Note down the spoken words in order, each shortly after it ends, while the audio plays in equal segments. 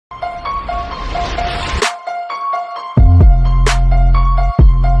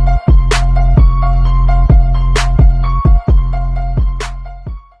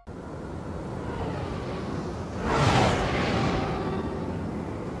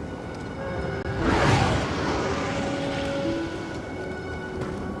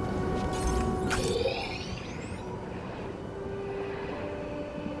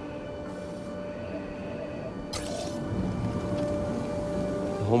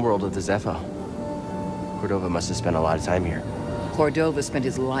homeworld of the Zepho. Cordova must have spent a lot of time here. Cordova spent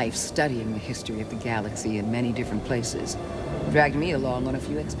his life studying the history of the galaxy in many different places. Dragged me along on a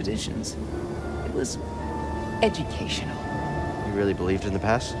few expeditions. It was educational. You really believed in the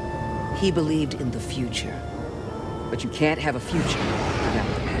past? He believed in the future. But you can't have a future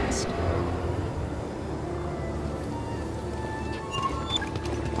without the past.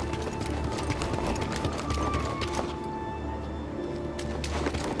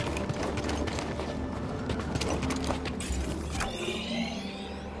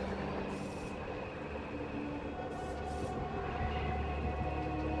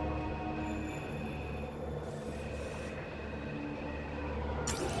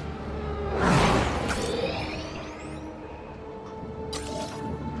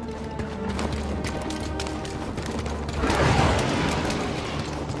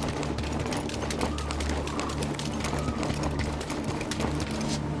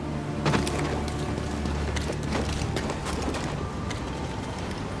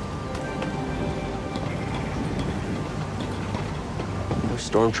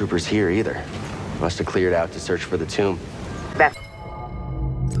 Stormtroopers here either. Must have cleared out to search for the tomb. That's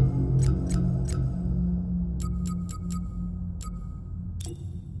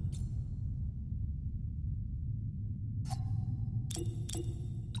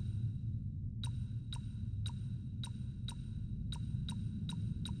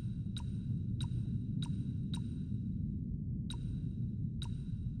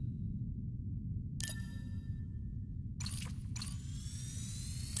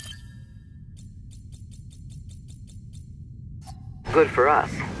good for us,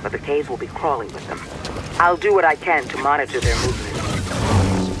 but the caves will be crawling with them. I'll do what I can to monitor their movement.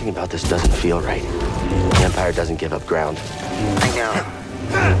 Something about this doesn't feel right. The Empire doesn't give up ground. I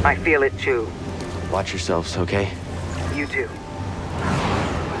know. I feel it too. Watch yourselves, okay? You too.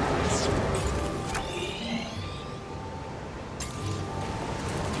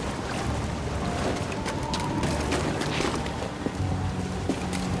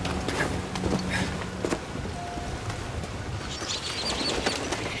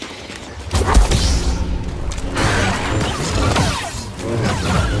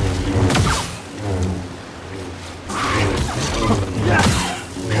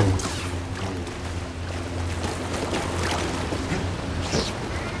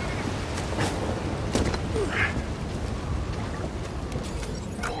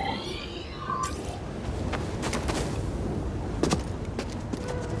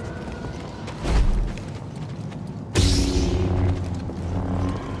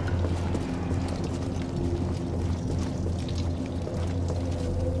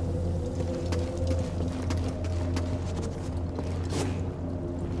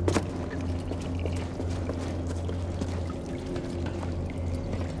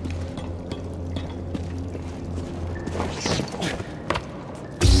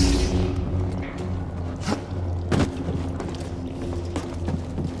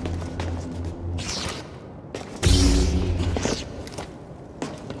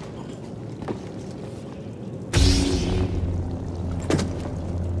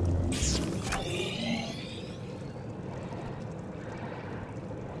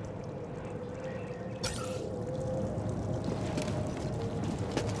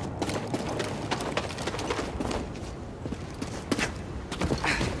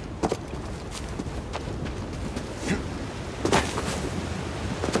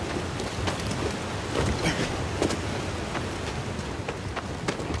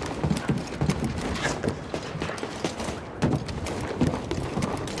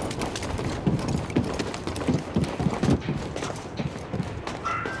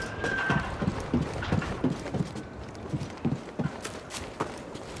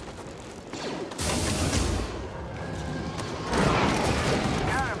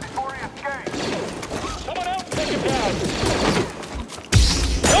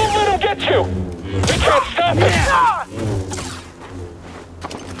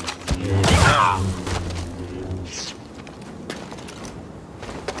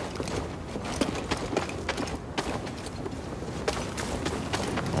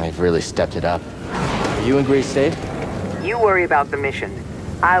 I've really stepped it up. Are you and Grace safe? You worry about the mission.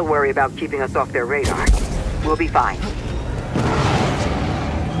 I'll worry about keeping us off their radar. We'll be fine.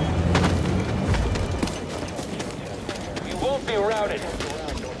 You won't be routed.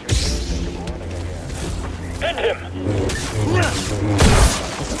 End him!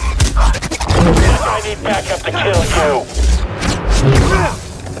 I need backup to kill you!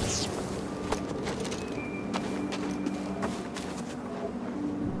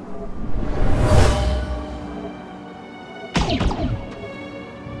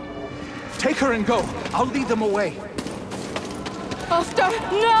 Take her and go. I'll lead them away. Master,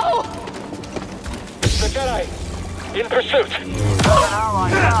 no! The Jedi! In pursuit! An ally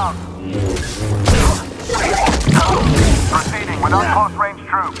down! Proceeding with close-range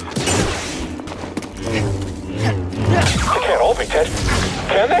troops. They can't all be dead,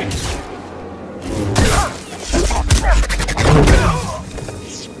 can they?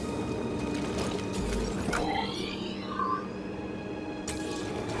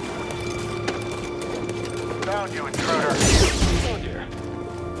 Found you, intruder. Oh dear.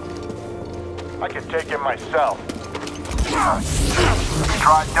 I can take him myself.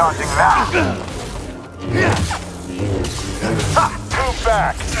 Try dodging that. Move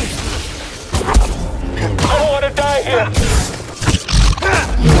back. I don't want to die here.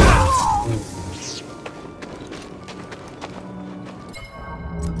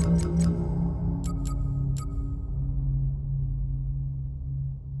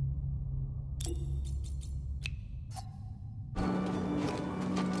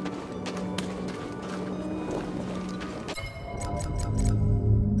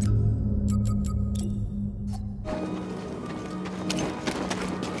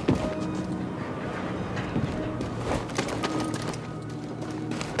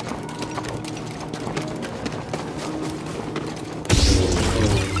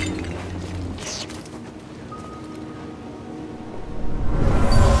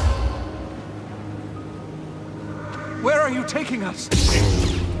 Taking us.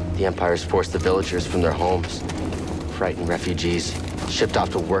 The Empire's forced the villagers from their homes, frightened refugees, shipped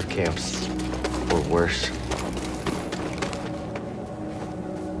off to work camps, or worse.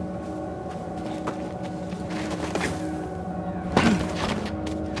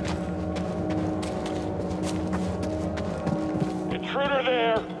 Intruder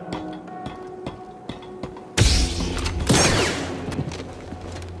there!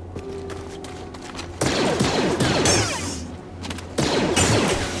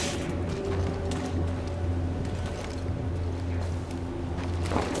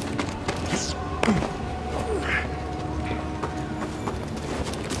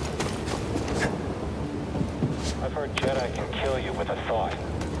 Jedi can kill you with a thought.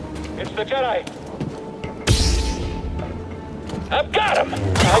 It's the Jedi! I've got him!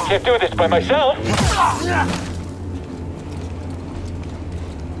 I can't do this by myself!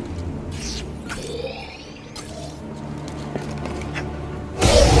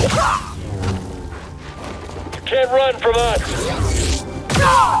 You can't run from us!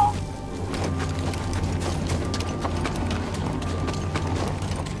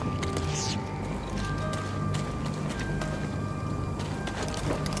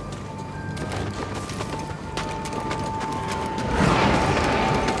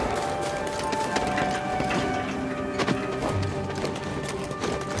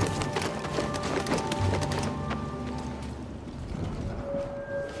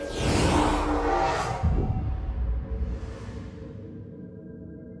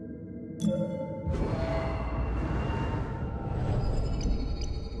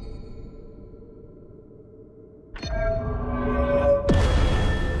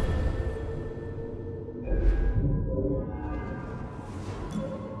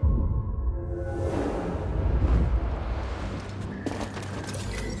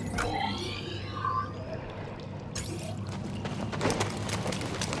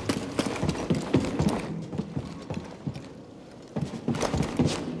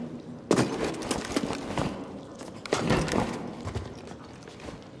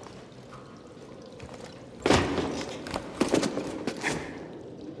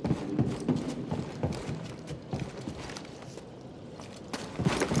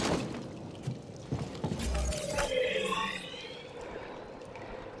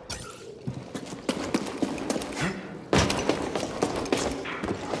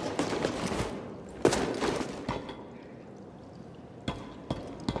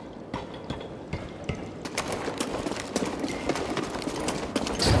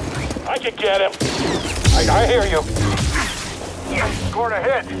 I can get him. I hear you. Scored a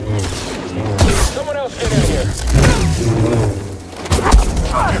hit. Someone else get in here.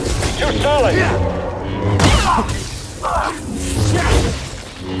 Too solid.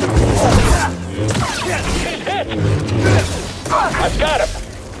 He's hit. I've got him.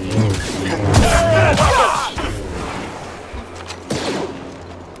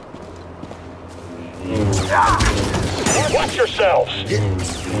 Watch yourselves!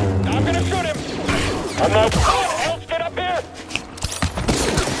 I'm gonna shoot him! I'm not... Someone else get up here!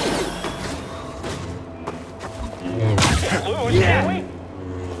 Can't lose, can we?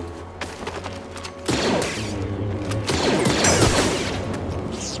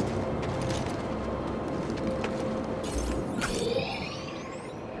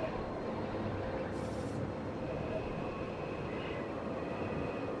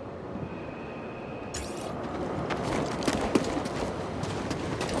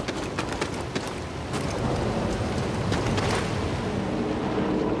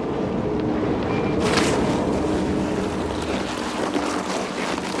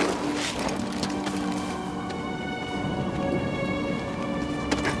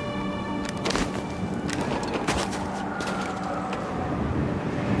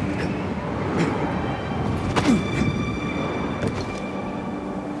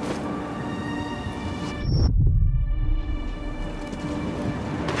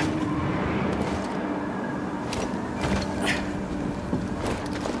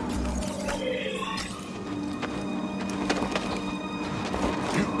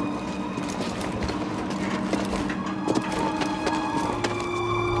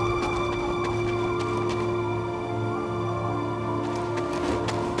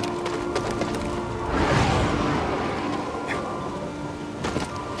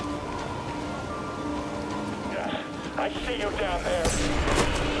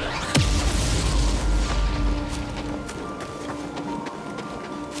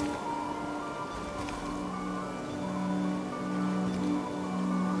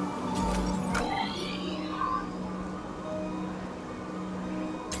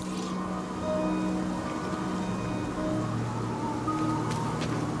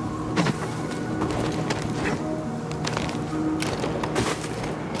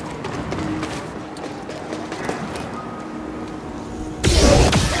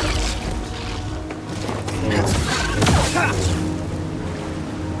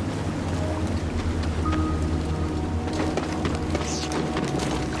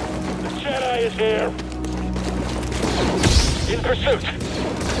 here. In pursuit.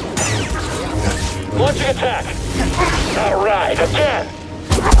 Launching attack. All right, again.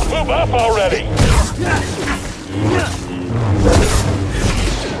 Move up already.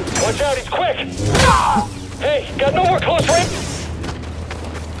 Watch out, he's quick. Hey, got no more close range?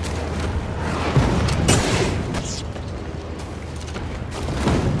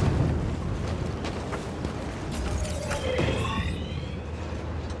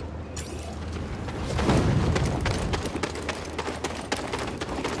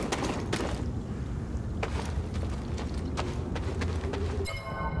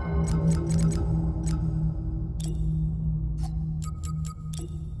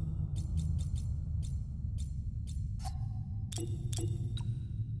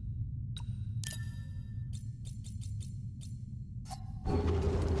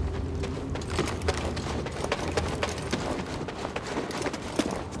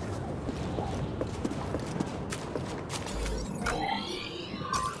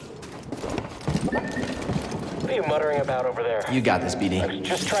 What are you muttering about over there? You got this, BD. I was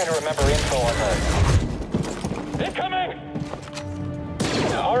just trying to remember info on the... Incoming!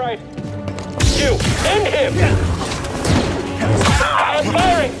 All right. You, end him! I'm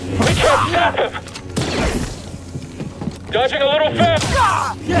firing! We can't stop him! Dodging a little fast!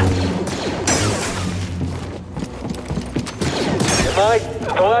 Am I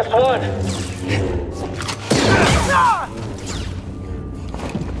the last one?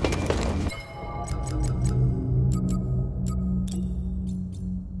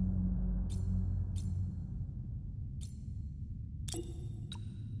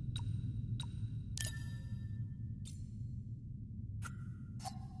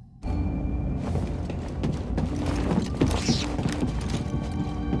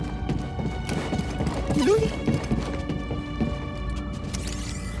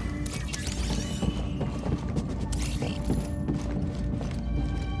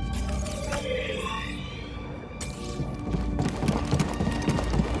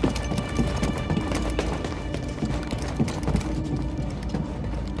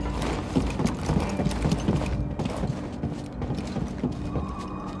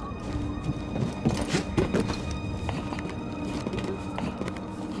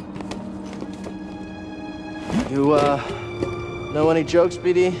 You, know any jokes,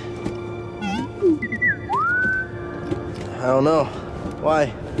 BD? I don't know.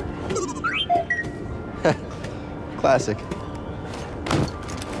 Why? Classic.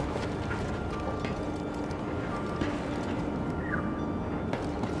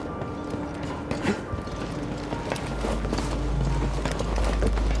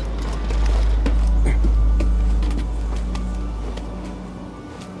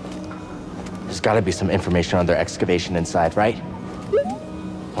 There's gotta be some information on their excavation inside, right?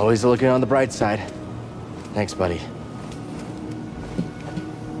 Always looking on the bright side. Thanks, buddy.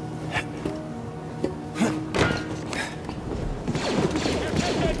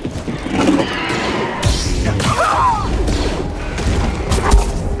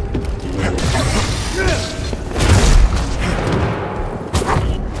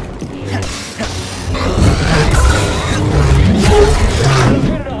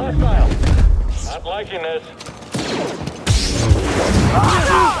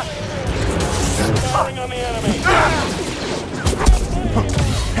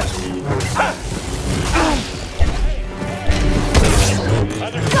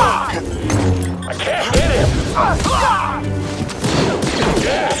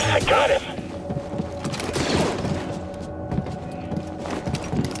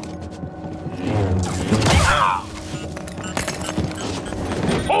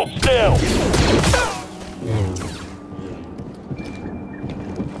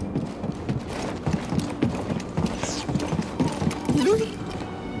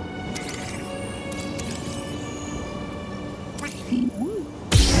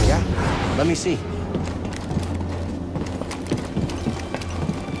 Let me see.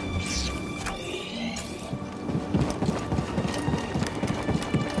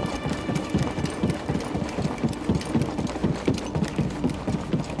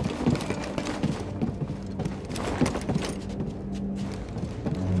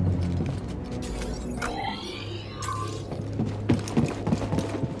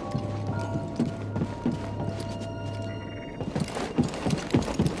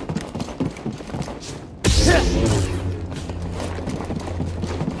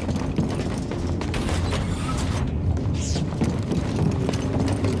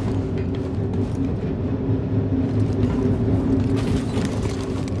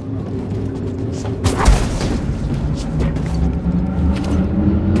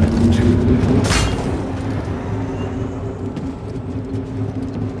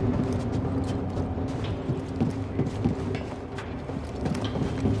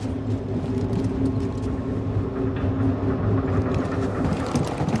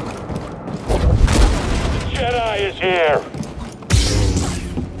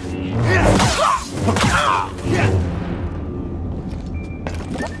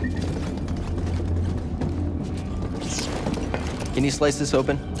 Can you slice this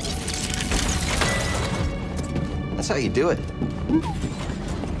open? That's how you do it.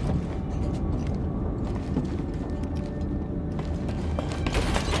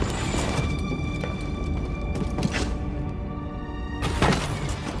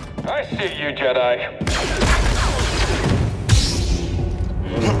 I see you, Jedi.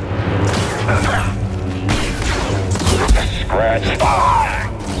 Scratch.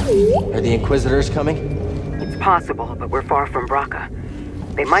 Are the Inquisitors coming? It's possible, but we're far from Braca.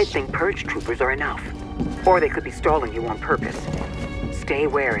 They might think purge troopers are enough. Or they could be stalling you on purpose. Stay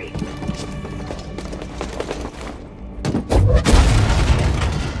wary.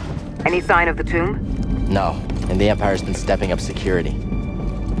 Any sign of the tomb? No, and the Empire's been stepping up security.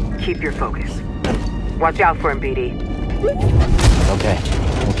 Keep your focus. Watch out for him, BD. Okay,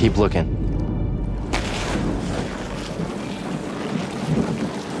 we'll keep looking.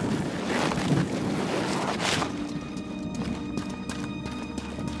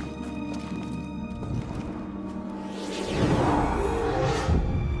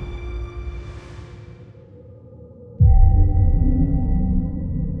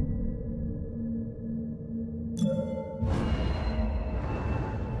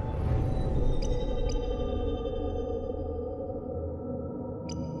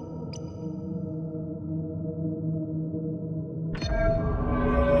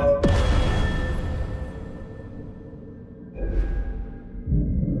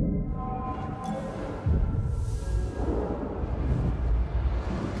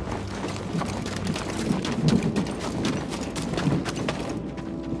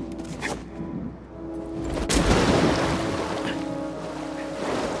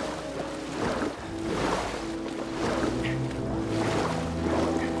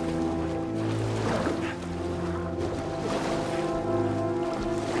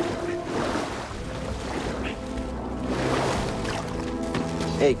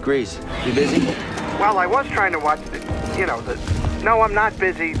 Hey, Grease, you busy? Well, I was trying to watch No, I'm not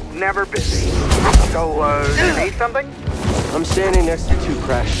busy. Never busy. So, you need something? I'm standing next to 2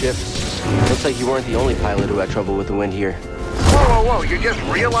 crash ships. Looks like you weren't the only pilot who had trouble with the wind here. Whoa, you're just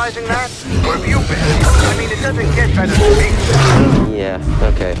realizing that? Where have you been? I mean, it doesn't get better than me. Yeah,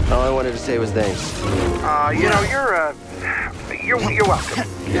 okay. All I wanted to say was thanks. You're welcome.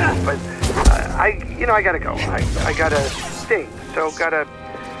 But, I gotta go. I gotta sing, so gotta...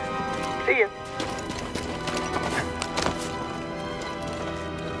 See ya.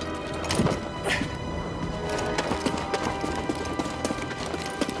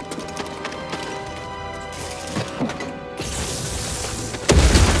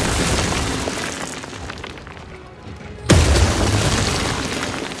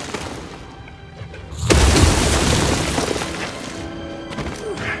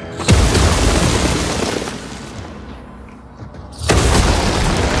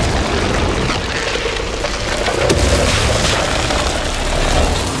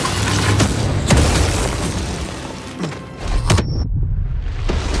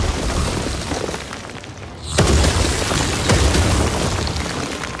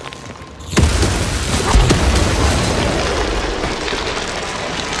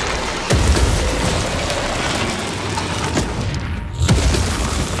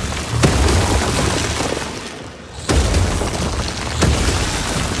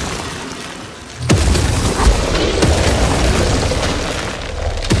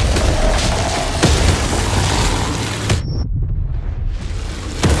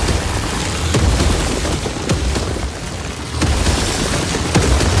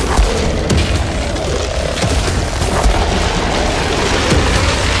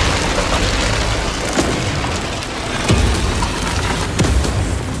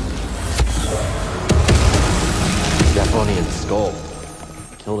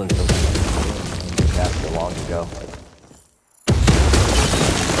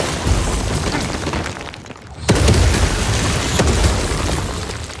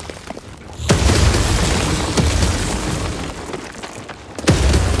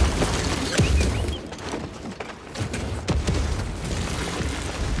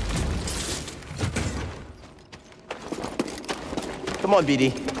 Come on,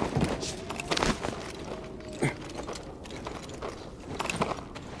 BD.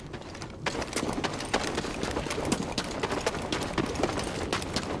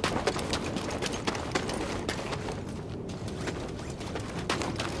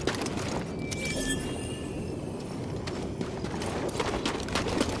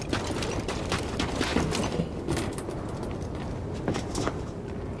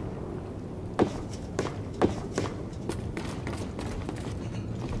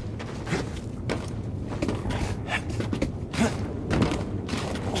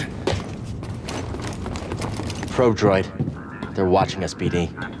 Probe Droid. They're watching us, BD.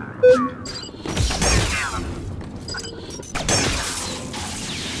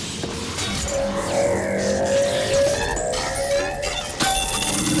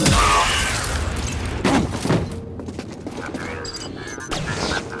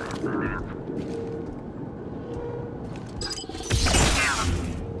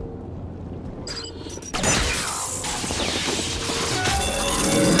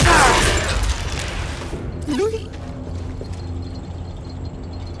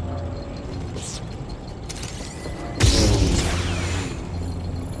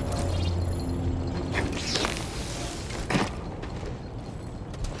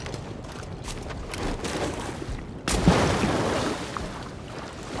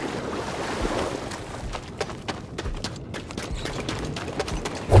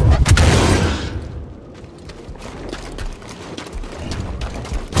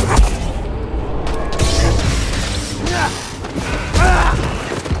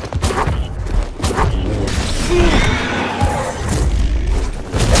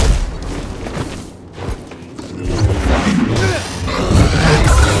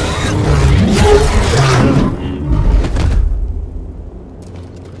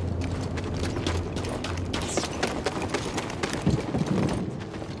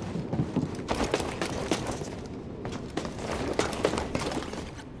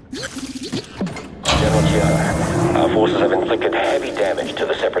 Our forces have inflicted heavy damage to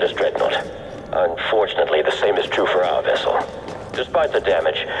the Separatist dreadnought. Unfortunately, the same is true for our vessel. Despite the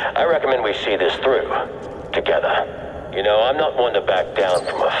damage, I recommend we see this through, together. You know, I'm not one to back down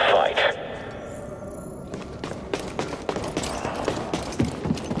from a fight.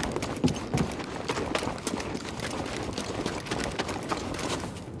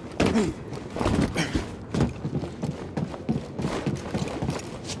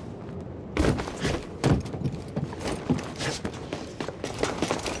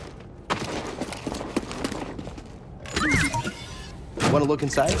 Want to look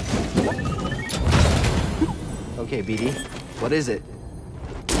inside? Okay, BD. What is it?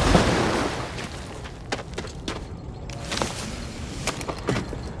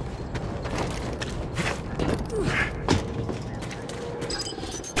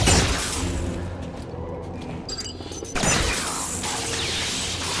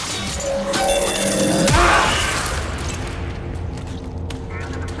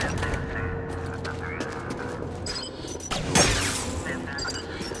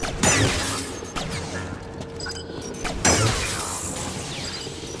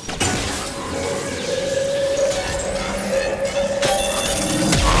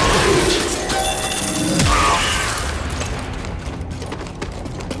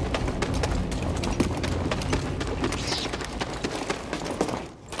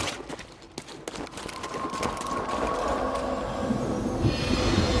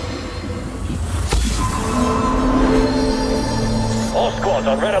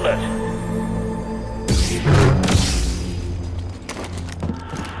 On red alert.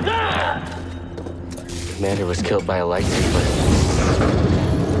 Commander was killed by a lightsaber.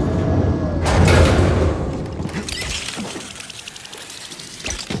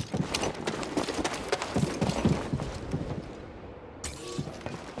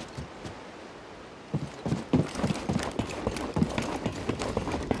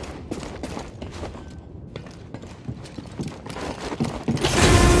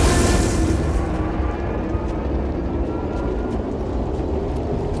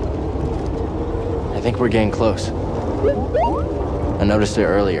 I think we're getting close. I noticed it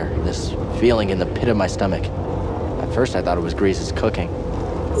earlier, this feeling in the pit of my stomach. At first I thought it was Grease's cooking.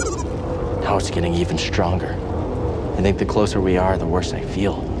 Now it's getting even stronger. I think the closer we are, the worse I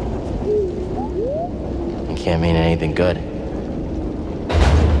feel. It can't mean anything good.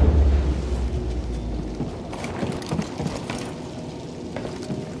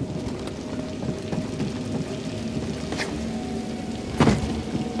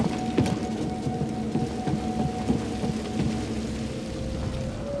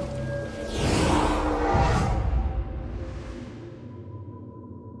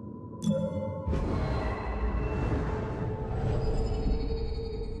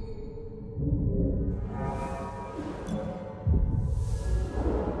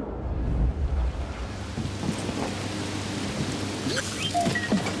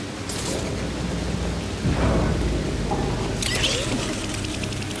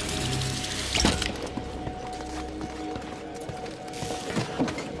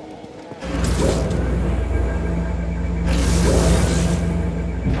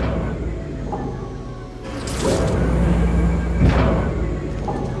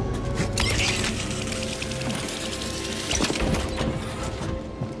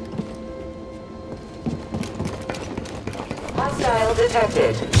 Hostile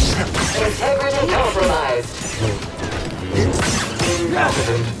detected. Integrity compromised.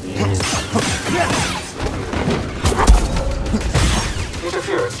 Incompetent.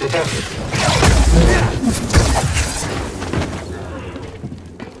 Interference detected.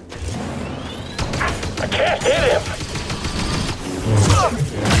 I can't hit him!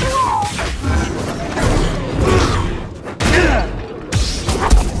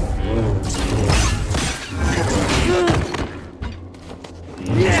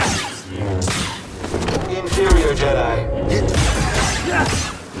 Inferior Jedi.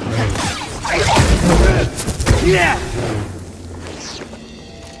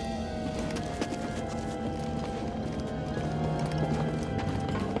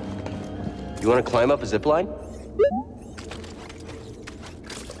 You want to climb up a zip line?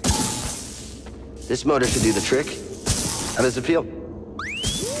 This motor should do the trick. How does it feel?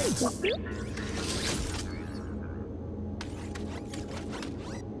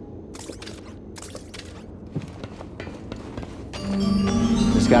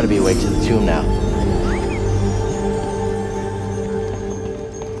 There's got to be a way to the tomb now.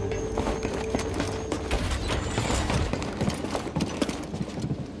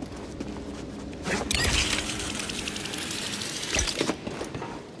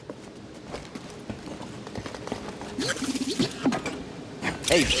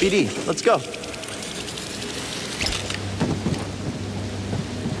 Hey, BD, let's go.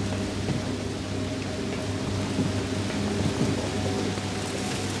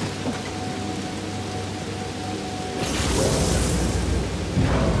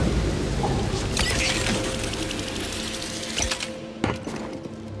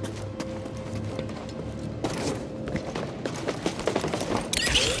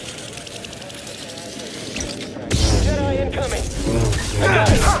 Jedi incoming! I got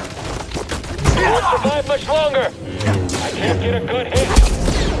it! He won't survive much longer! I can't get a good hit!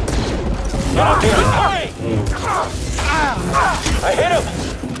 Get up here! Hurry! I hit him!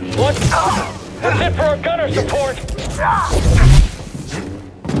 What? That's it for our gunner support!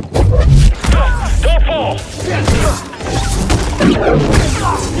 Don't fall!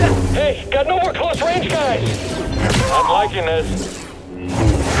 Hey, got no more close range guys! I'm liking this.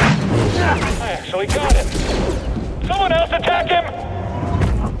 I actually got him! Someone else attack him!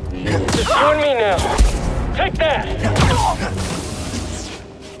 Just you and me now. Take that!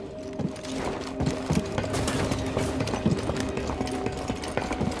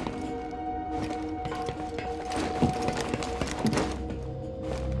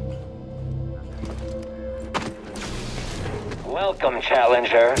 Welcome,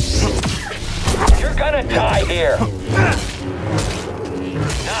 Challenger. You're gonna die here.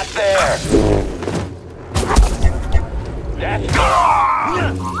 Not there. That's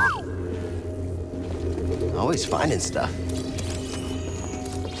Always finding stuff.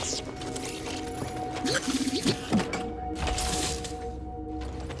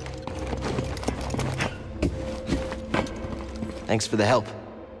 Thanks for the help.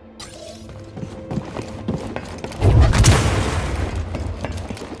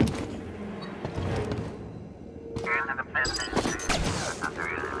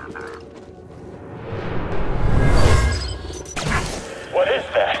 What is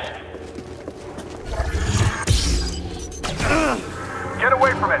that? Get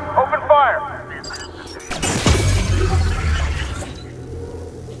away from it! Open fire!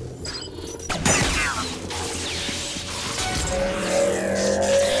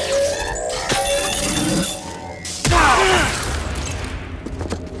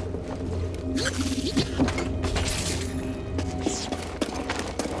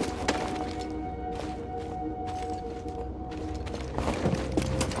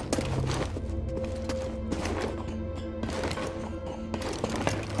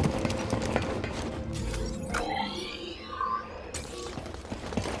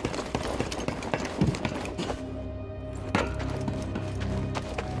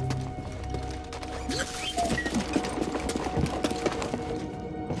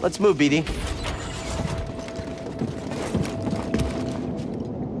 Let's move, BD.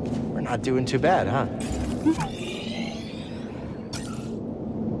 We're not doing too bad, huh?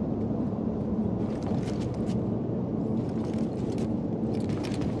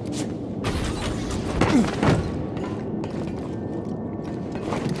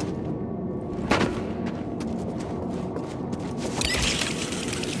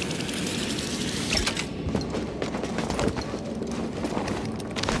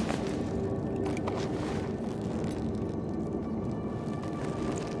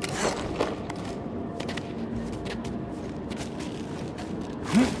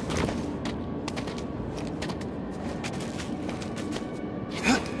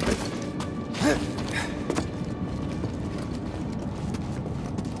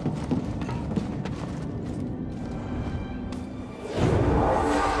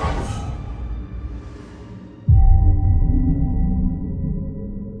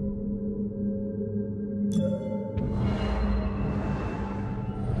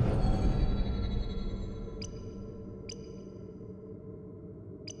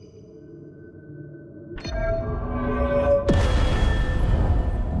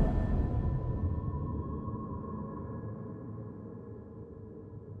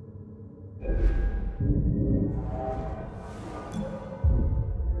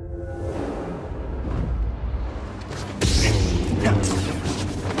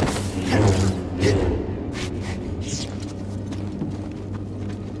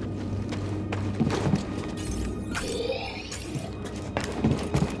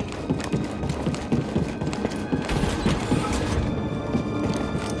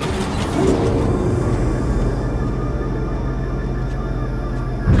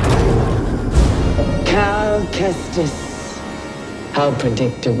 How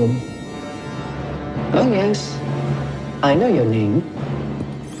predictable. Oh yes, I know your name,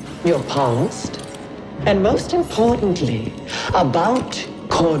 your past, and most importantly, about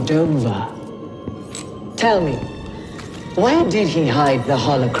Cordova. Tell me, where did he hide the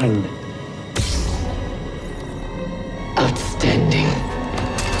holocron? Outstanding.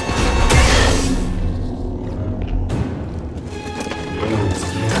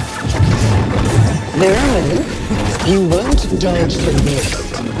 There, you won't dodge the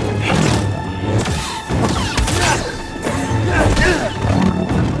next.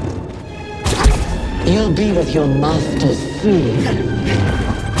 You'll be with your master soon.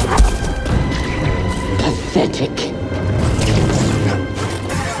 Pathetic.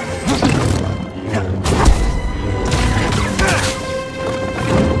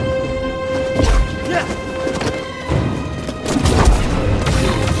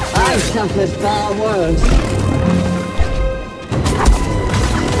 I suffered far worse.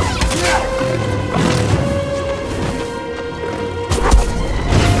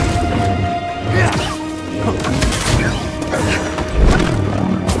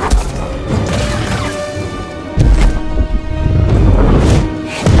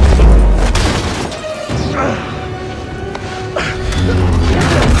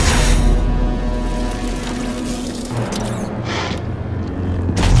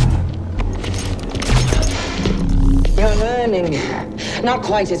 Not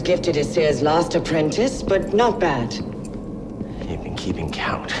quite as gifted as Seer's last apprentice, but not bad. You've been keeping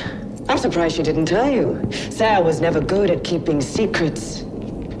count. I'm surprised she didn't tell you. Seer was never good at keeping secrets.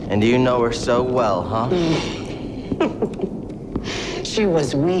 And you know her so well, huh? She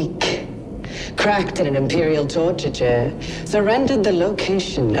was weak. Cracked in an Imperial torture chair. Surrendered the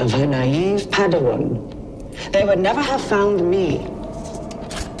location of her naive Padawan. They would never have found me.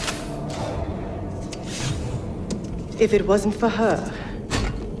 If it wasn't for her,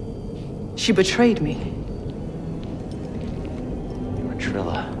 she betrayed me. You were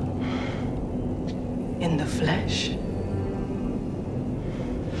Trilla. In the flesh.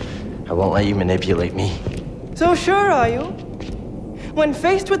 I won't let you manipulate me. So sure are you? When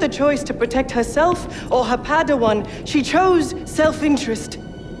faced with the choice to protect herself or her Padawan, she chose self-interest.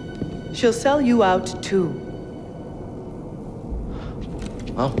 She'll sell you out too.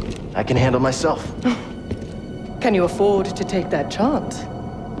 Well, I can handle myself. Can you afford to take that chance?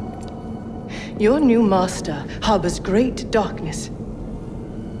 Your new master harbors great darkness.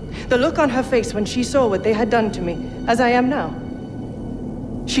 The look on her face when she saw what they had done to me, as I am now.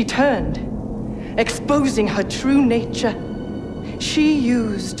 She turned, exposing her true nature. She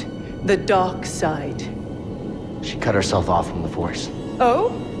used the dark side. She cut herself off from the Force. Oh?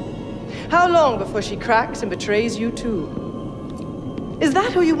 How long before she cracks and betrays you too? Is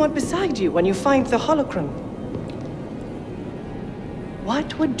that who you want beside you when you find the holocron?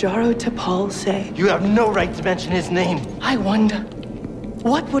 What would Jaro Tapal say? You have no right to mention his name. I wonder,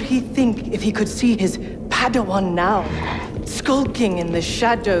 what would he think if he could see his Padawan now, skulking in the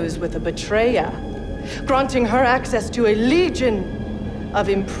shadows with a betrayer, granting her access to a legion of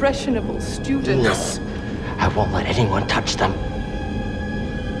impressionable students? No, I won't let anyone touch them.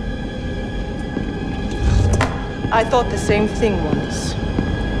 I thought the same thing once.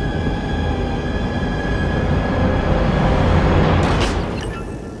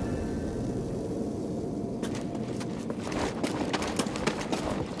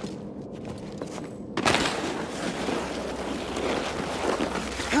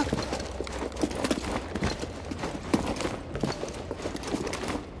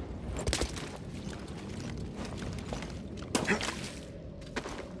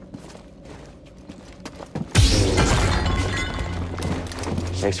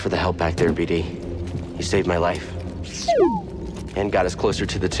 Thanks for the help back there, BD. You saved my life. And got us closer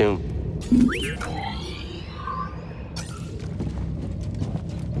to the tomb.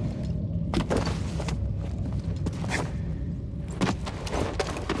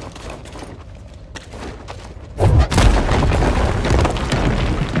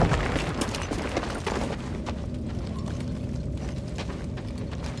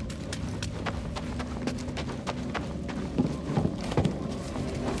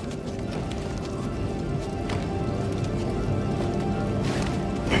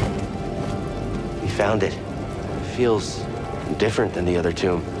 Found it. It feels different than the other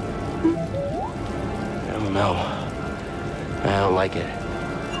tomb. I don't know. I don't like it.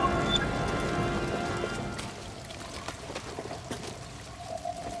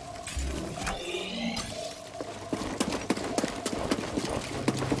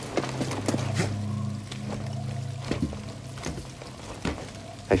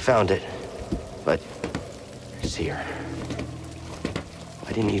 I found it, but Seer.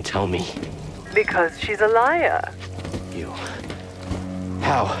 Why didn't you tell me? Because she's a liar. You...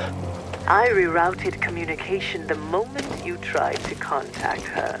 How? I rerouted communication the moment you tried to contact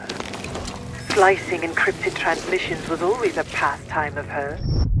her. Slicing encrypted transmissions was always a pastime of hers.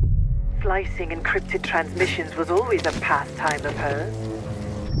 Slicing encrypted transmissions was always a pastime of hers.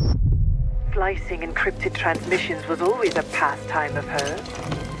 Slicing encrypted transmissions was always a pastime of hers.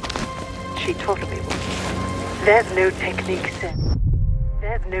 She taught me one. There's no technique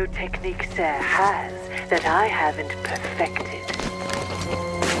Sarah has that I haven't perfected.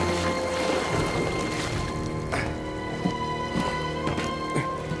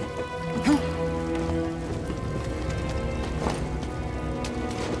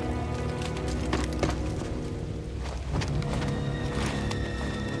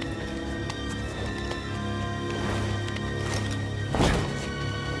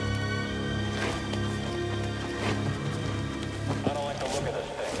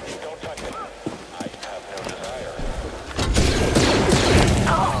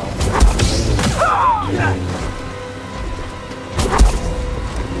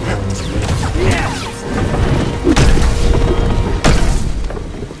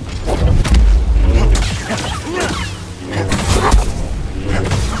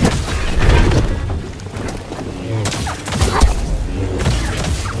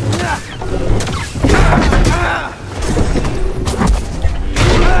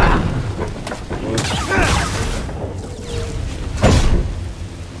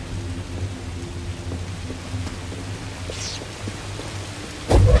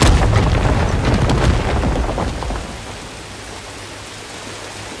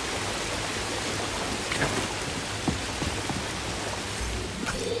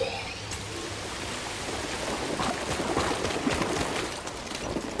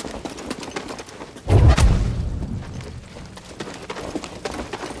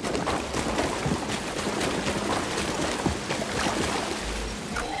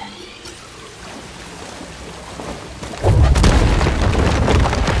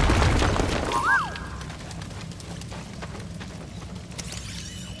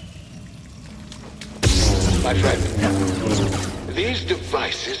 My friend, these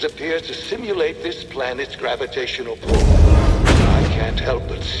devices appear to simulate this planet's gravitational pull. I can't help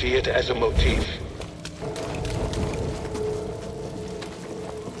but see it as a motif.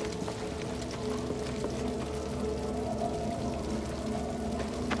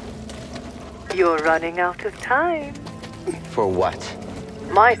 You're running out of time. For what?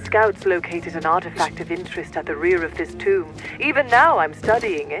 My scouts located an artifact of interest at the rear of this tomb. Even now I'm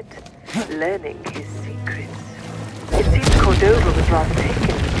studying it, learning his secrets. It seems Cordova was rather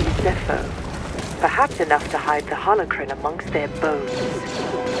taken with these Zepho. Perhaps enough to hide the holocron amongst their bones.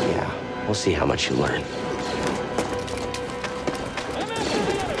 Yeah, we'll see how much you learn.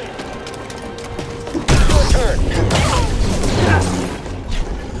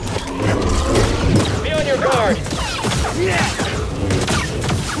 Be on your guard!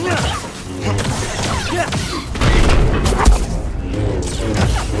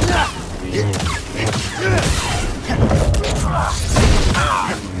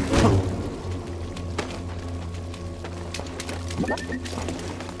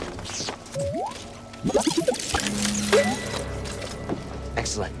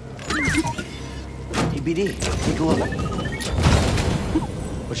 Excellent. EBD, take a look.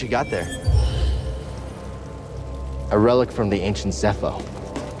 What you got there? A relic from the ancient Zepho.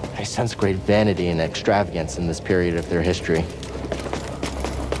 I sense great vanity and extravagance in this period of their history.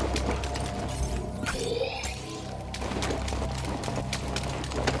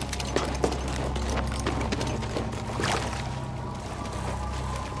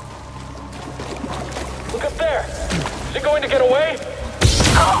 Look up there! Is it going to get away?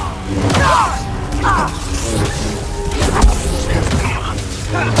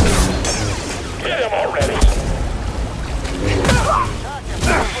 Get him already!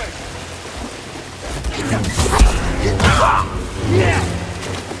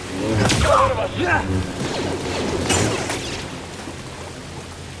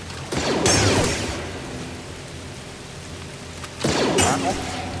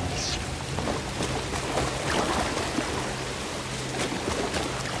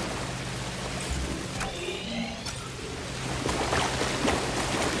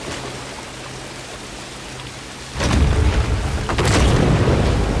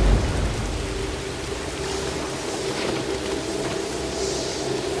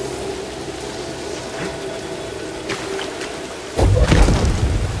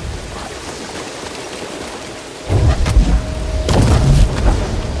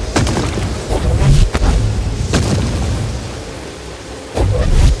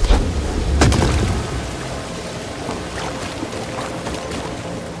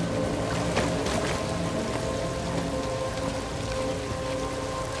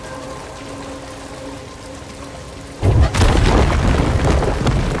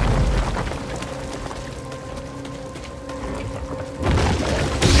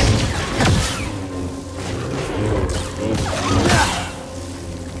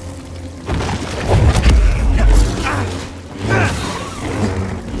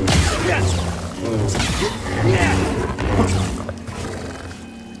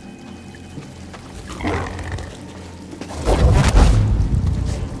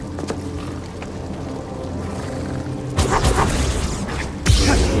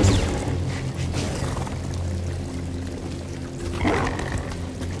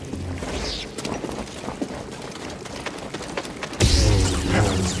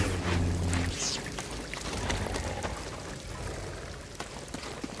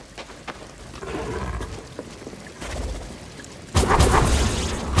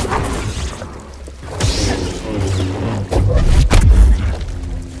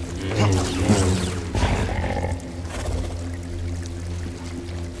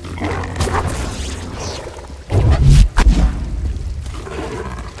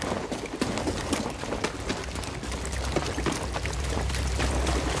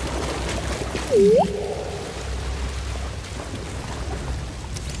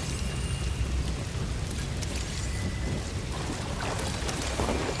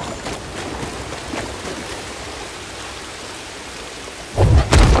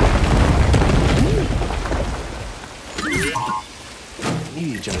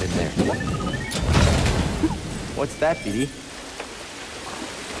 Jump in there. What's that, BD?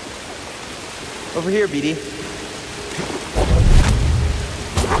 Over here, BD.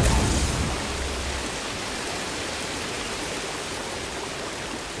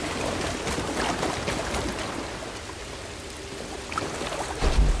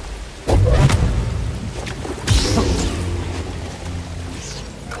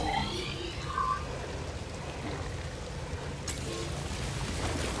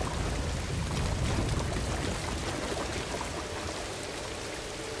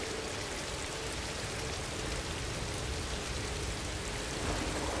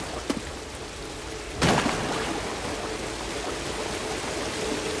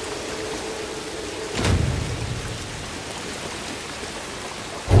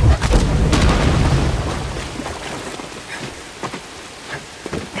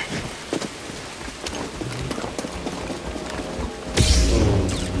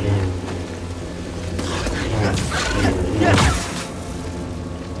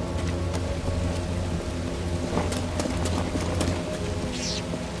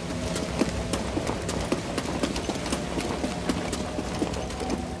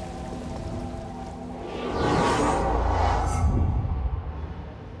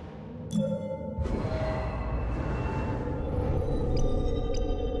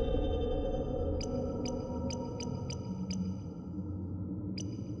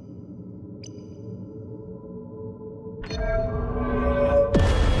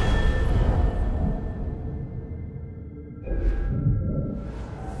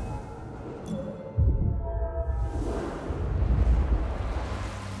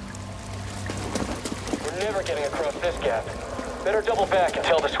 Getting across this gap. Better double back and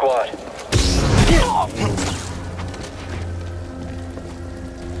tell the squad.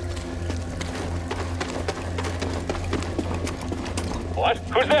 What?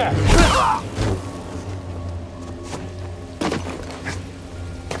 Who's there?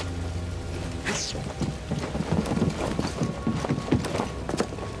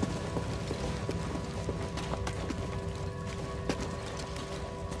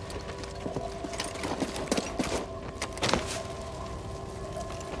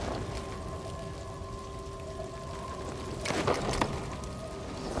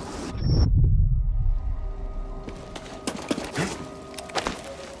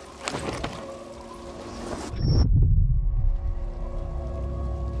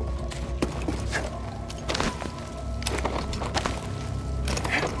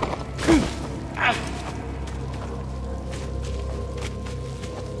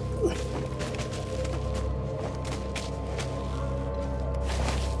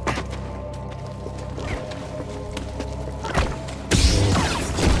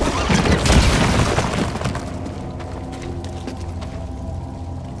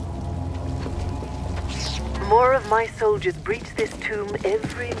 More of my soldiers breach this tomb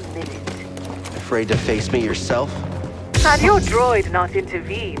every minute. Afraid to face me yourself? Had your droid not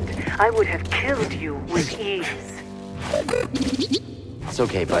intervened, I would have killed you with ease. It's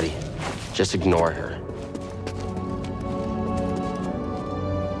okay, buddy. Just ignore her.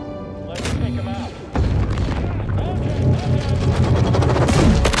 Let's take him out.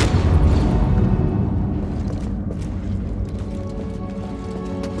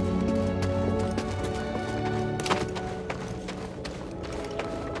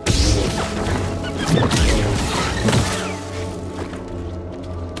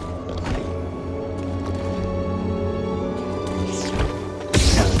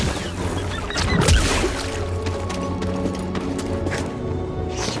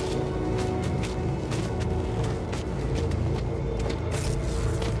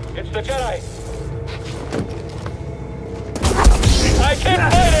 a Jedi! I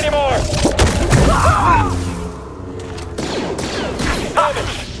can't fight anymore!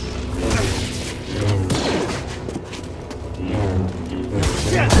 Damage!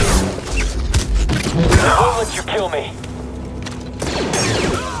 I won't let you kill me!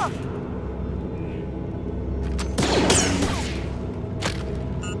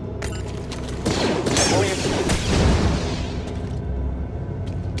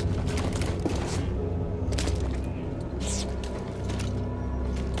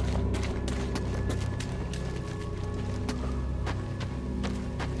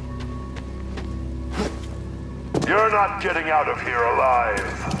 You're not getting out of here alive.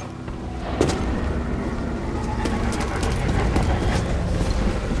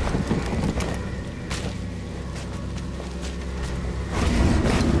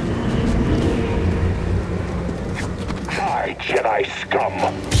 Hi, Jedi scum.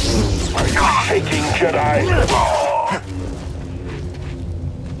 Are you shaking, Jedi?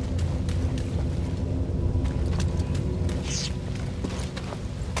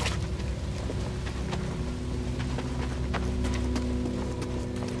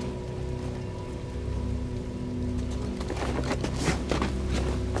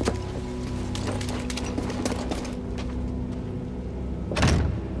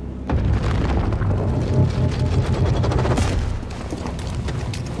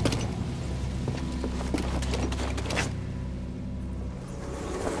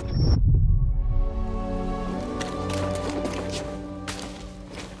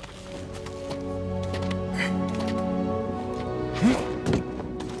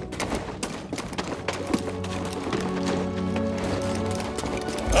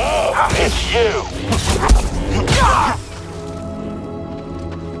 It's you!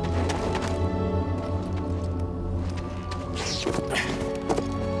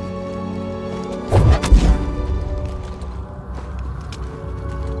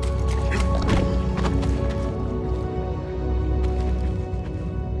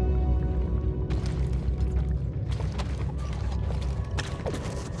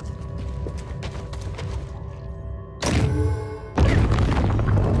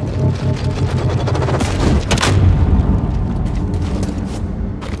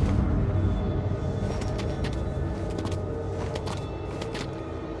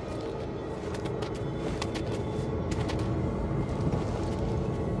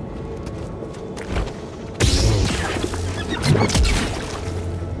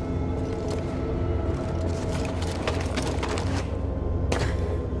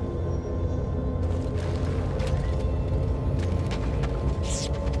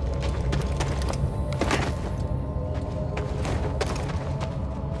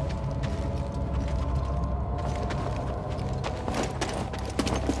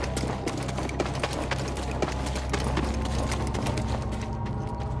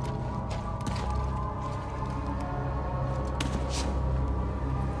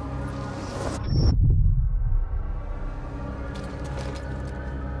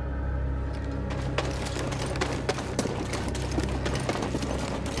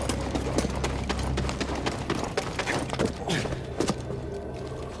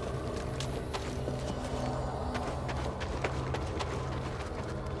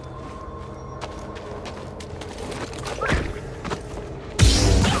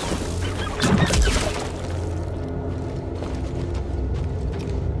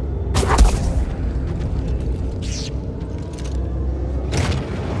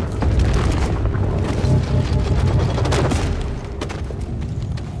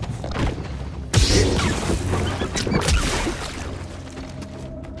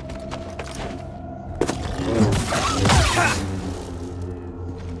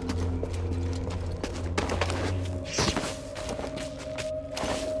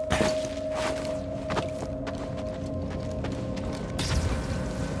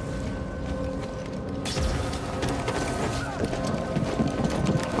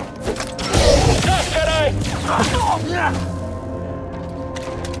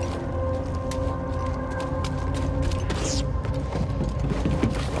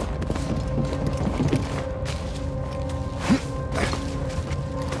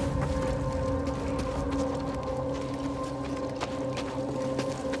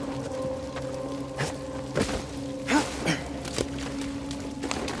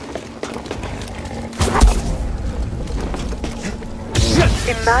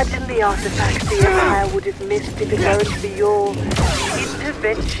 Imagine the artifacts the Empire would have missed if it weren't for your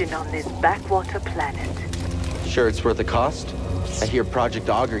intervention on this backwater planet. Sure it's worth the cost? I hear Project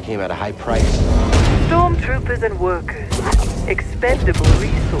Augur came at a high price. Stormtroopers and workers. Expendable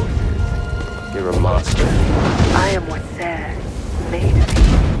resources. You're a monster. I am what Sarah made of me.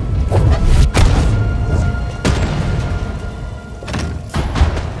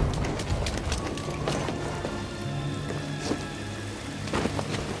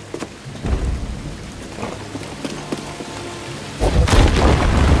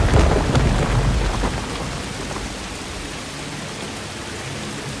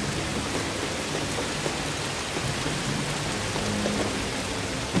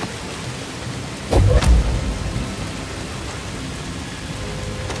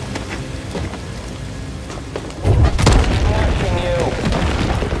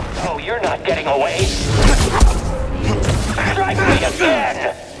 Getting away. Strike me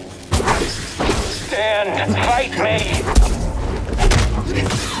again! Stand, fight me!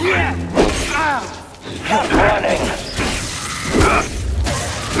 Stop running!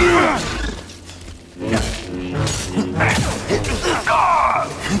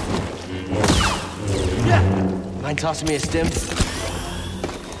 Mind tossing me a stim?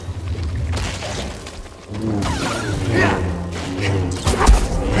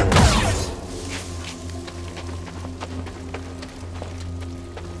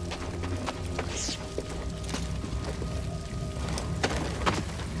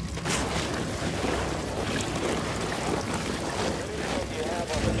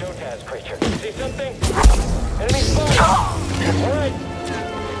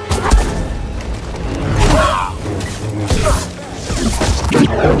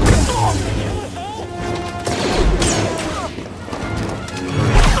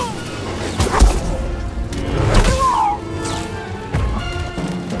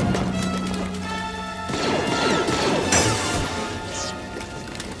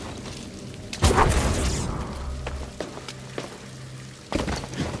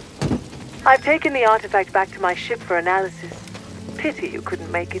 I've taken the artifact back to my ship for analysis. Pity you couldn't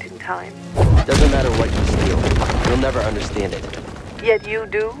make it in time. Doesn't matter what you steal. You'll never understand it. Yet you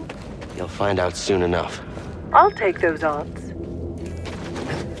do? You'll find out soon enough. I'll take those odds.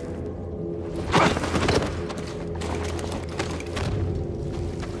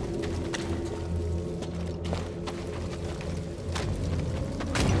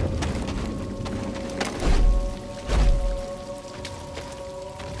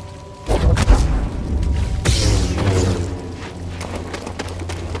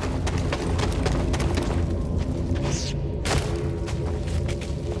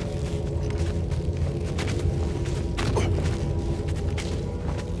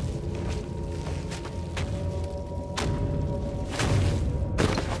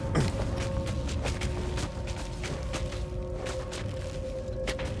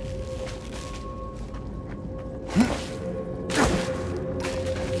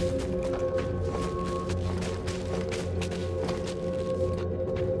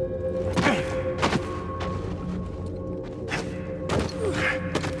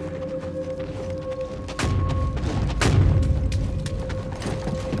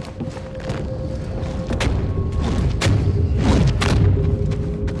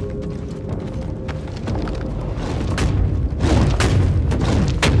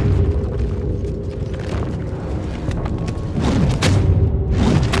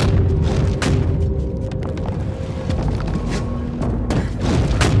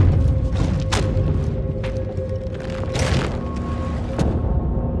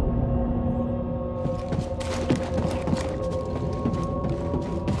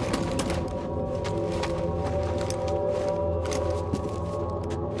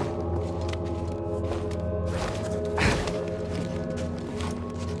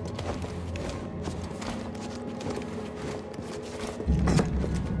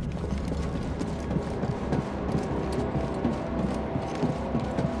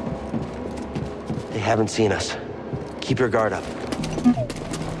 Haven't seen us. Keep your guard up.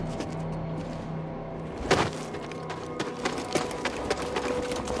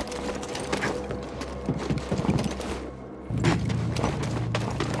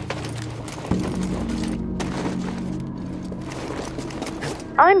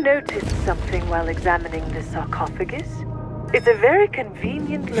 I noticed something while examining the sarcophagus. It's a very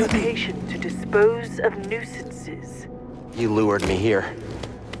convenient location to dispose of nuisances. You lured me here.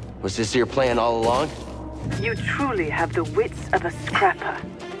 Was this your plan all along? You truly have the wits of a scrapper.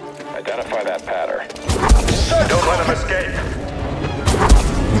 Identify that pattern. Don't let him escape.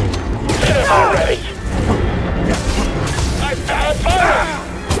 Get him already! I found fire!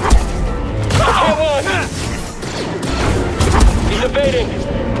 He's evading!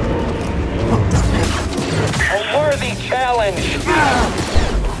 A worthy challenge!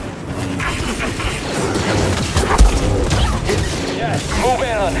 Yes, move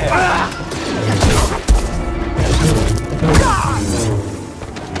in on him!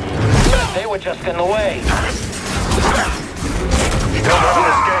 They were just in the way. Don't let them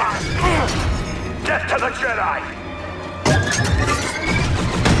escape. Get to the Jedi!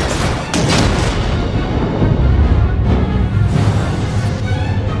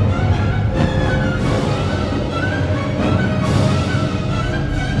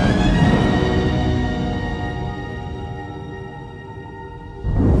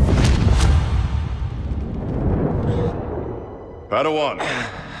 Padawan,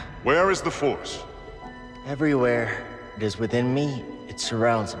 where is the Force? Everywhere. It is within me. It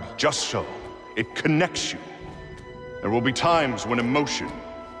surrounds me. Just so. It connects you. There will be times when emotion,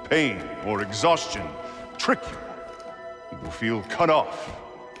 pain, or exhaustion trick you. You will feel cut off,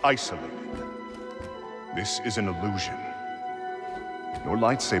 isolated. This is an illusion. Your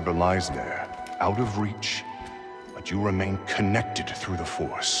lightsaber lies there, out of reach, but you remain connected through the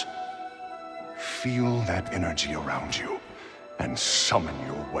Force. Feel that energy around you, and summon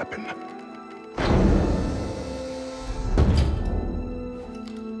your weapon.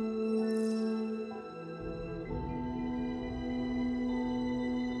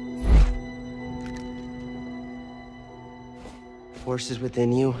 Force is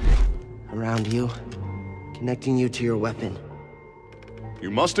within you, around you, connecting you to your weapon. You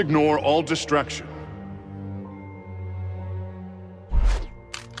must ignore all distraction.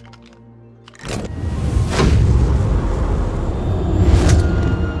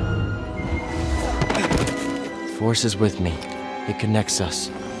 Force is with me. It connects us.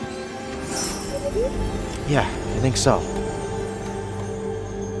 Yeah, I think so.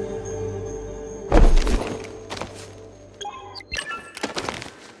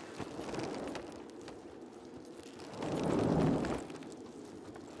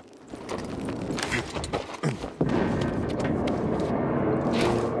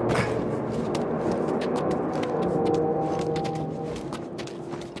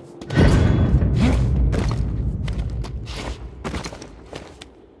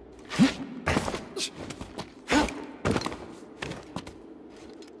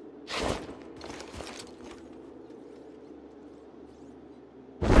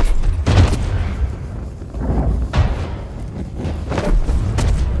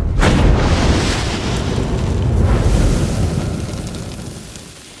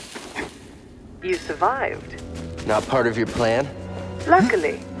 You survived. Not part of your plan?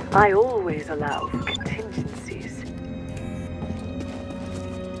 Luckily, I always allow for contingencies.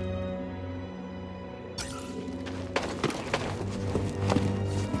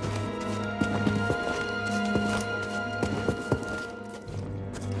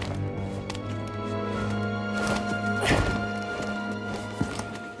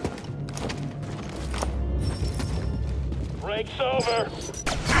 Break's over.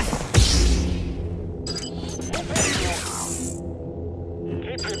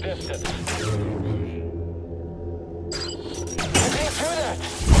 Keep your distance. I can't do that.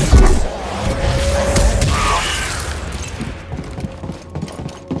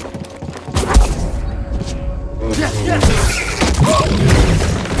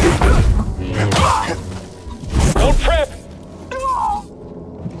 Don't trip.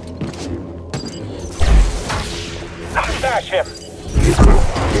 Smash him.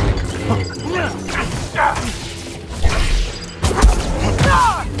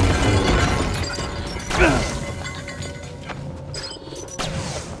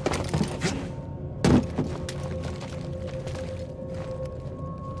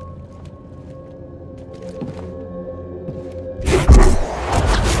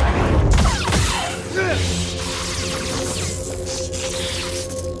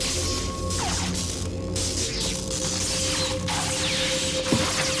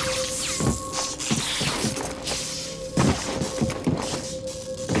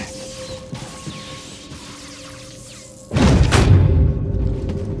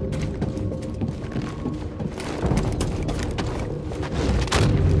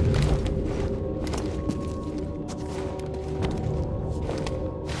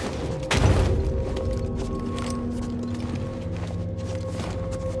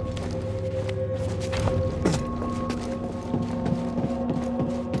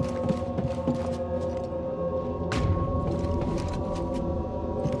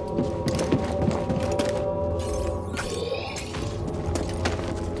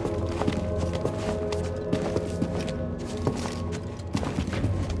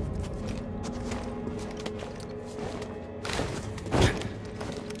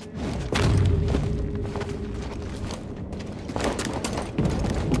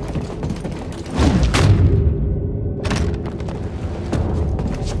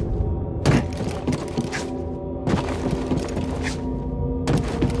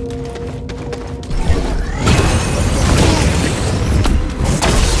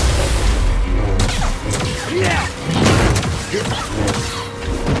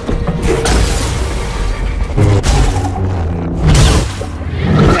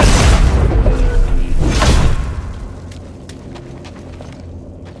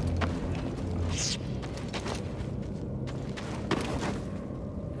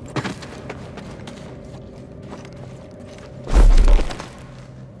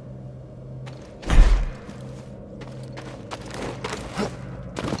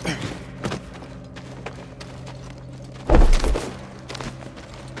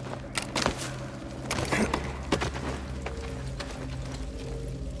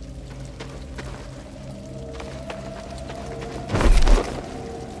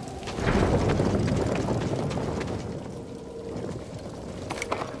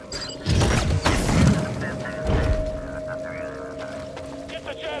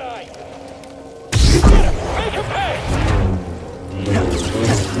 you pay!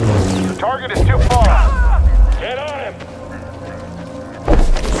 The target is too far. Get on him!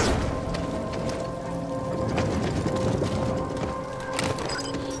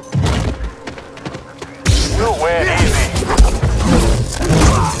 We'll win easy.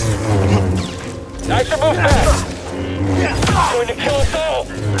 Nice to move back! Going to kill us all!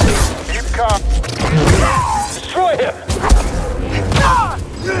 Keep calm. Destroy him!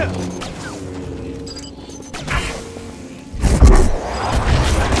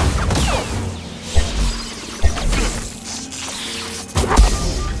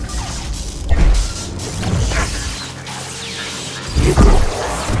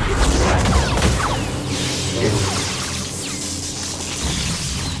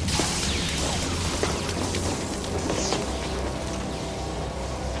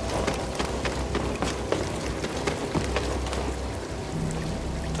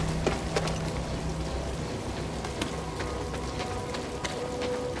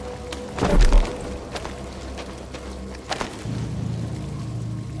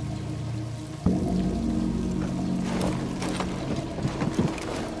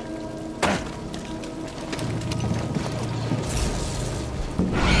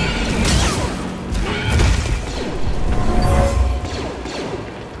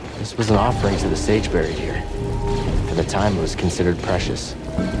 This was an offering to the sage buried here. For the time, it was considered precious.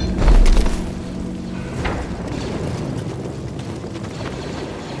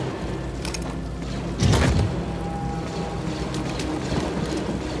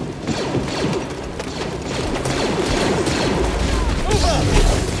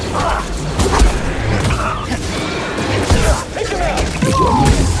 Take him out!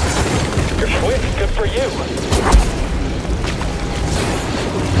 You're quick, good for you!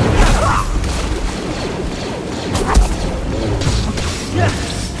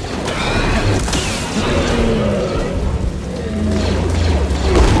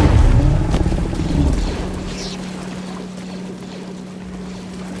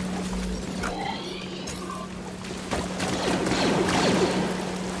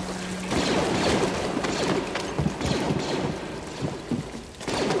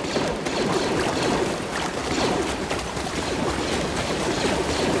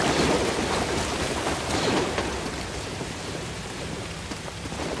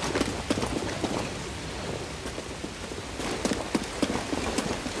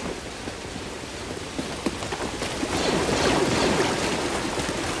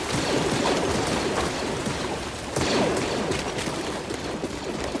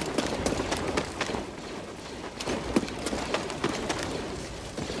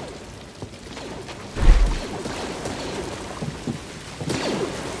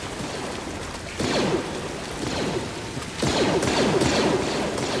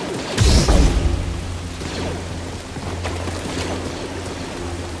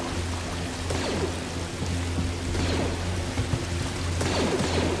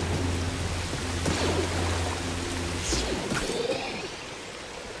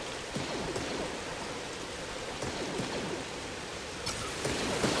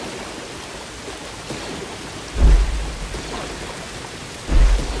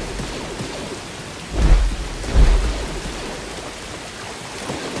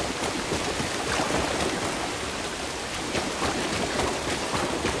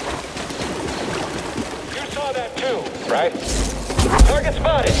 Right? Target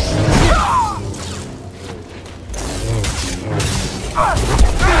spotted!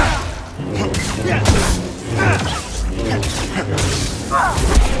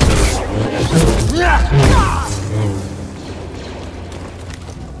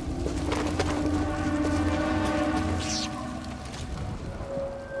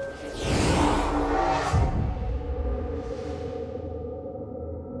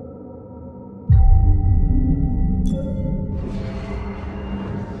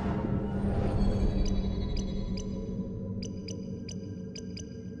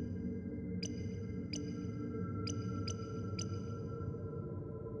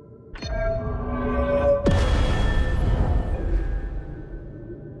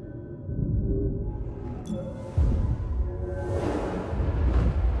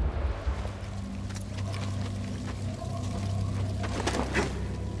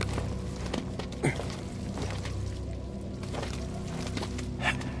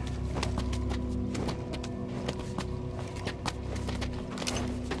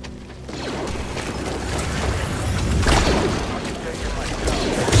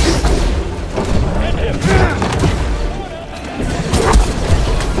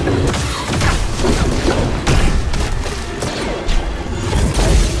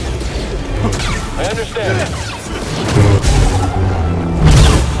 I understand.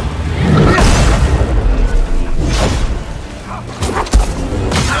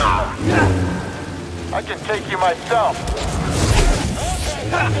 I can take you myself.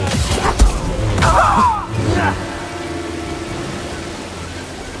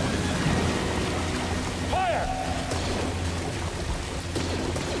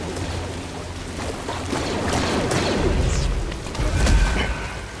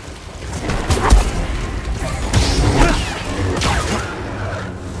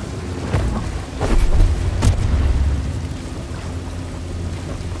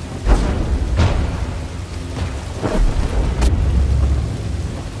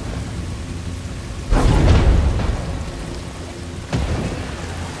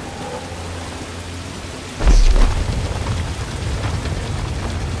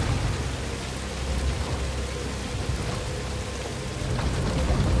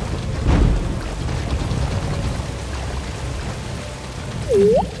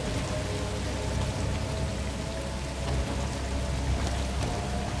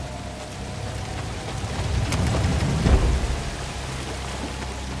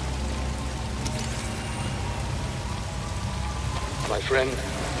 My friend,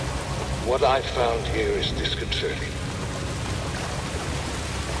 what I found here is disconcerting.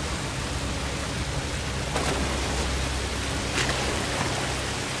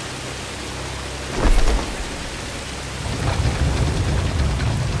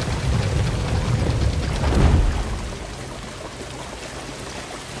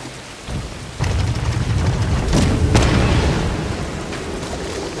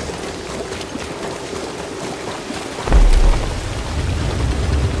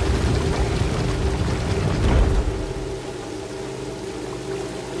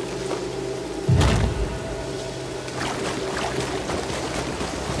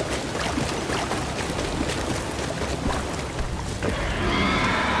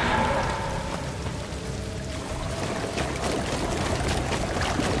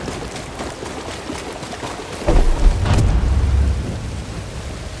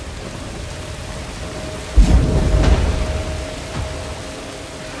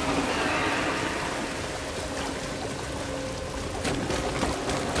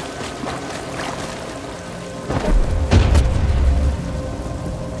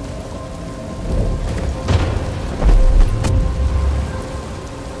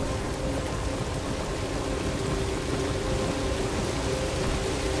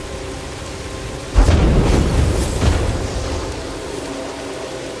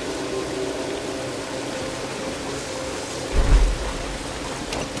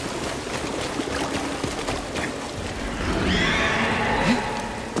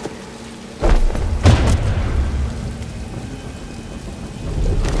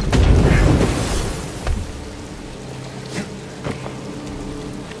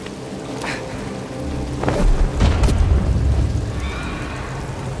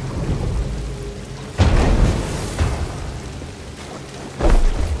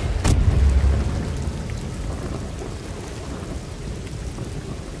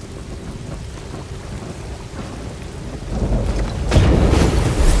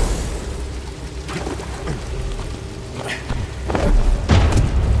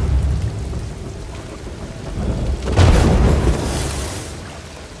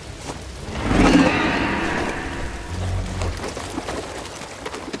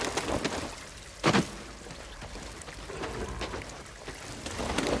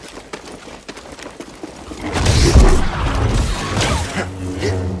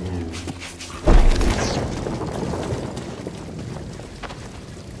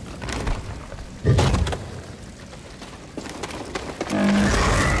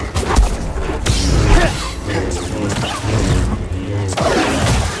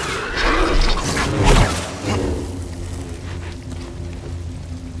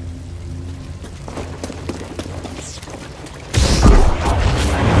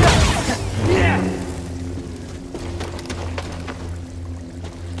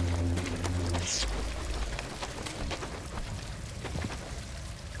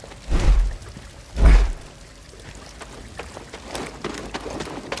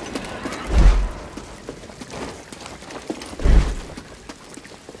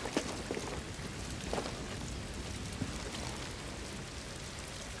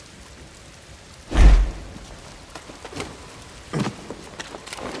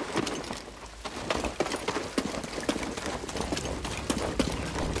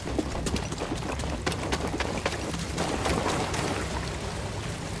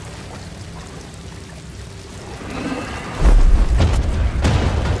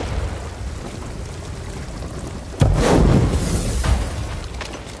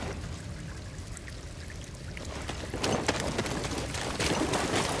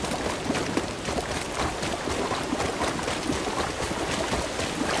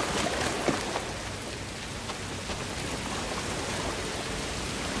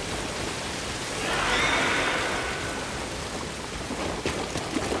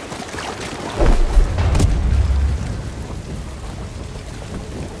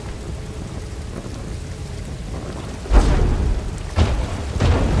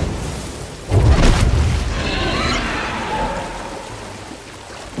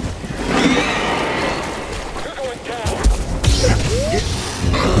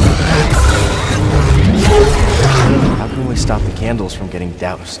 stop the candles from getting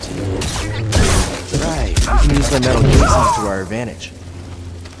doused? Right, we can use the metal casings to our advantage.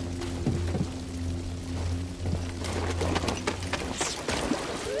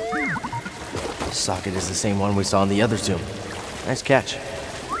 The socket is the same one we saw in the other tomb. Nice catch.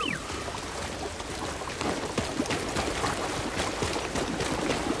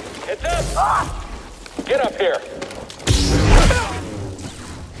 Heads up! Get up here!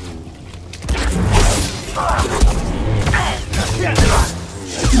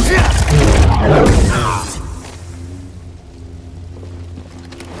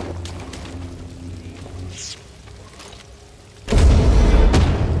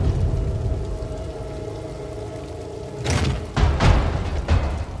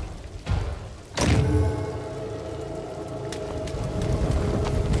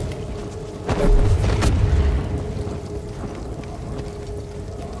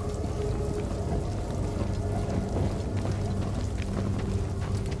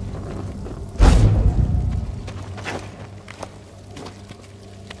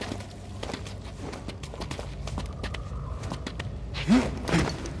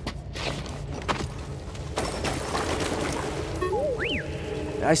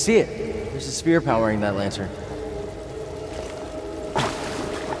 I see it. There's a sphere powering that lantern.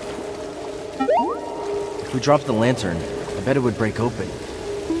 If we dropped the lantern, I bet it would break open.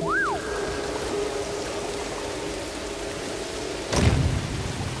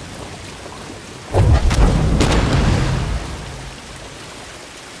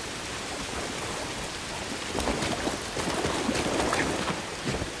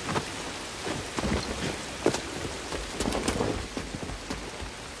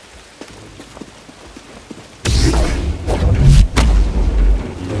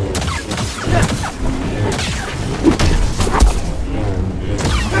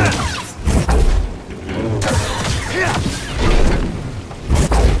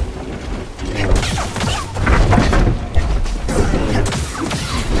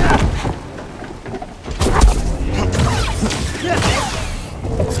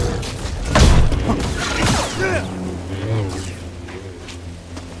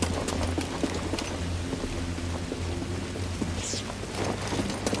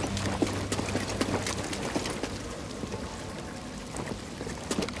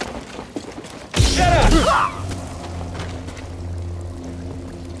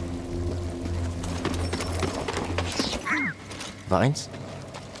 Vines?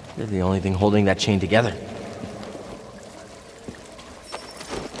 They're the only thing holding that chain together.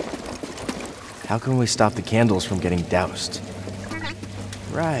 How can we stop the candles from getting doused?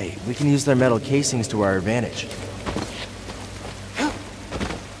 Right, we can use their metal casings to our advantage.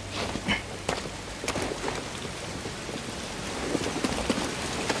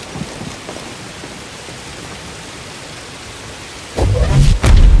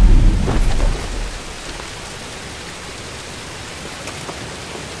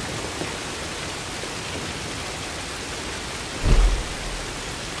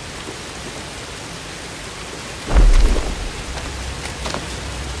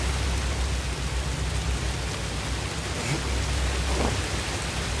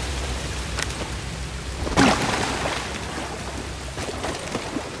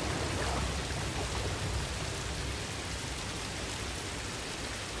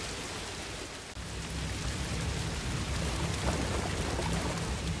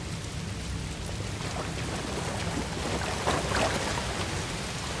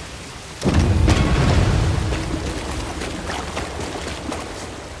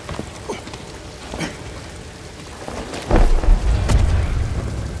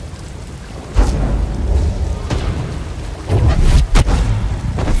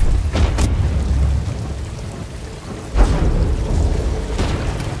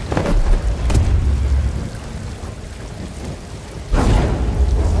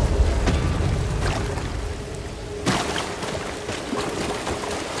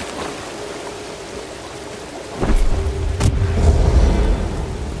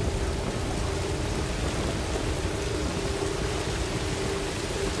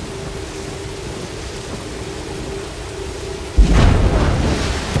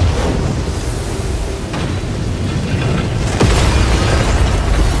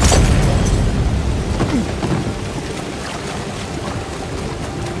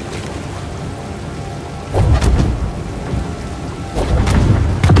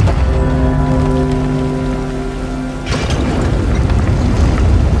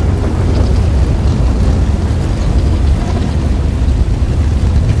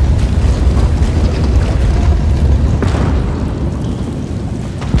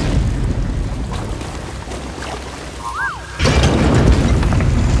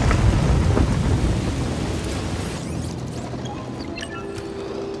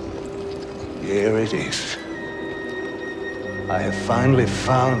 it is. I have finally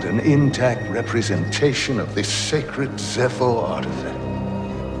found an intact representation of this sacred Zepho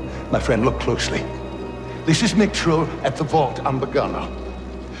artifact. My friend, look closely. This is Mictril at the vault on Begana.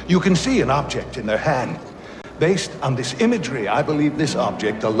 You can see an object in their hand. Based on this imagery, I believe this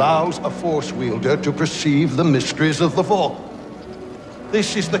object allows a Force wielder to perceive the mysteries of the vault.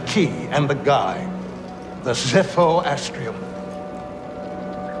 This is the key and the guide, the Zepho Astrium.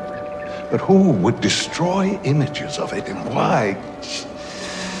 But who would destroy images of it, and why?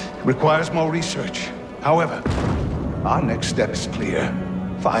 It requires more research. However, our next step is clear.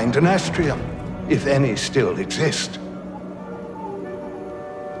 Find an Astrium, if any still exist.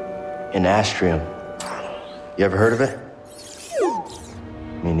 An Astrium? You ever heard of it?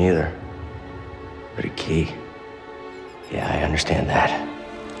 Me neither. But a key. Yeah, I understand that.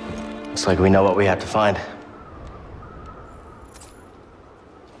 Looks like we know what we have to find.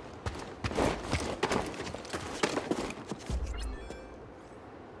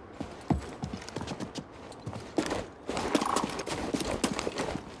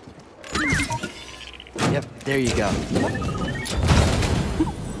 Yep, there you go.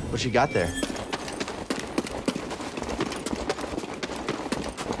 What you got there?